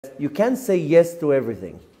you can't say yes to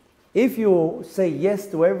everything. If you say yes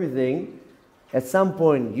to everything, at some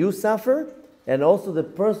point you suffer, and also the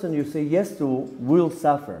person you say yes to will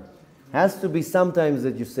suffer. Has to be sometimes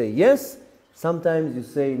that you say yes, sometimes you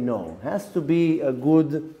say no. Has to be a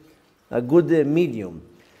good medium.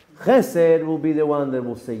 Chesed will be the one that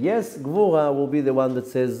will say yes. Gevurah will be the one that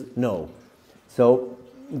says no. So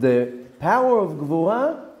the power of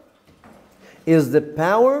Gevurah is the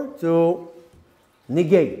power to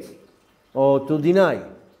negate or to deny,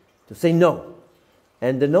 to say no.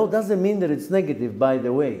 And the no doesn't mean that it's negative, by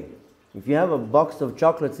the way. If you have a box of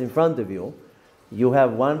chocolates in front of you, you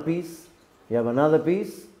have one piece, you have another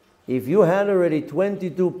piece. If you had already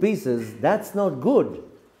 22 pieces, that's not good.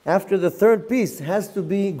 After the third piece has to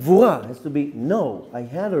be Gevurah, has to be no, I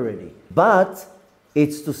had already. But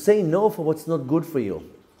it's to say no for what's not good for you.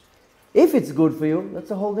 If it's good for you,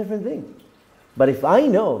 that's a whole different thing. But if I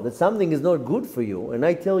know that something is not good for you and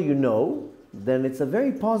I tell you no, then it's a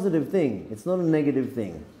very positive thing. It's not a negative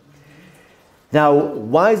thing. Now,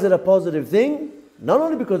 why is it a positive thing? Not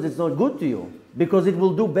only because it's not good to you, because it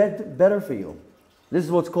will do better for you. This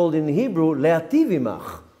is what's called in Hebrew, le'ativ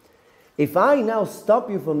imach. If I now stop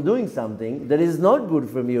you from doing something that is not good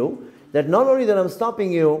for you, that not only that I'm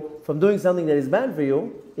stopping you from doing something that is bad for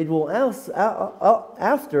you, it will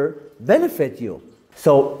after benefit you.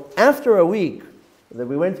 So after a week that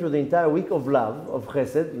we went through the entire week of love, of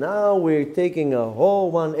Chesed, now we're taking a whole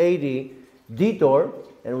 180 detour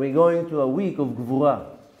and we're going to a week of Gevurah,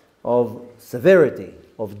 of severity,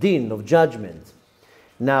 of din, of judgment.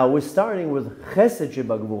 Now we're starting with Chesed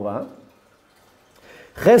sheba Gevurah.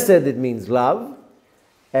 Chesed, it means love,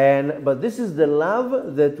 but this is the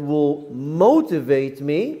love that will motivate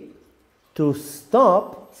me to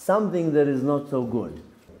stop something that is not so good.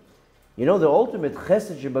 You know, the ultimate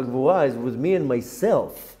Chesed sheba Gevurah is with me and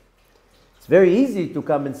myself. It's very easy to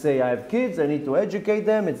come and say, I have kids, I need to educate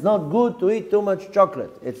them. It's not good to eat too much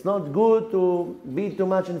chocolate. It's not good to be too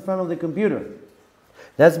much in front of the computer.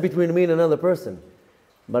 That's between me and another person.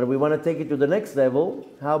 But we want to take it to the next level.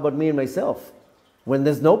 How about me and myself? When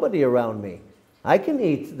there's nobody around me, I can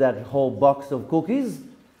eat that whole box of cookies.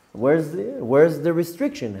 Where's the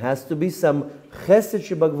restriction? Has to be some Chesed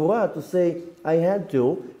sheba Gevurah to say, I had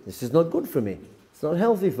to. This is not good for me. It's not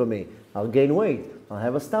healthy for me. I'll gain weight. I'll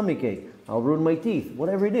have a stomach ache. I'll ruin my teeth.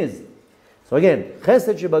 Whatever it is. So again,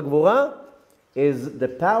 Chesed sheba Gevurah is the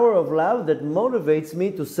power of love that motivates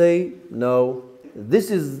me to say no.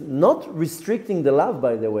 This is not restricting the love,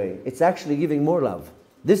 by the way. It's actually giving more love.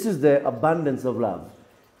 This is the abundance of love.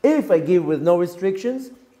 If I give with no restrictions,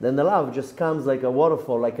 then the love just comes like a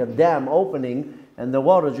waterfall, like a dam opening, and the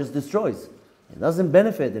water just destroys. It doesn't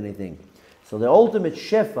benefit anything. So the ultimate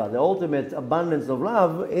shefa, the ultimate abundance of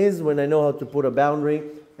love is when I know how to put a boundary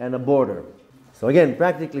and a border. So again,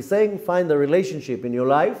 practically saying, find a relationship in your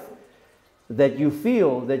life that you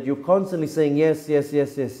feel that you're constantly saying yes, yes,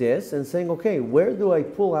 yes, yes, yes, and saying, okay, where do I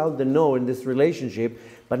pull out the no in this relationship?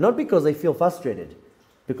 But not because I feel frustrated,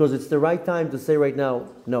 because it's the right time to say right now,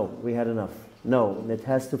 no, we had enough. No, it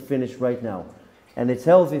has to finish right now. And it's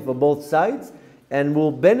healthy for both sides and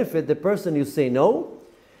will benefit the person you say no.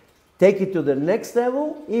 Take it to the next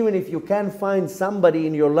level. Even if you can't find somebody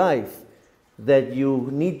in your life that you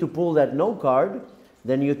need to pull that no card,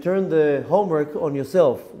 then you turn the homework on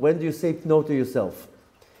yourself. When do you say no to yourself?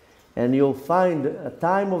 And you'll find a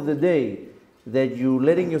time of the day that you're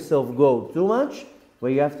letting yourself go too much,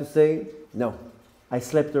 where you have to say, no, I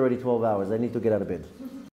slept already 12 hours. I need to get out of bed.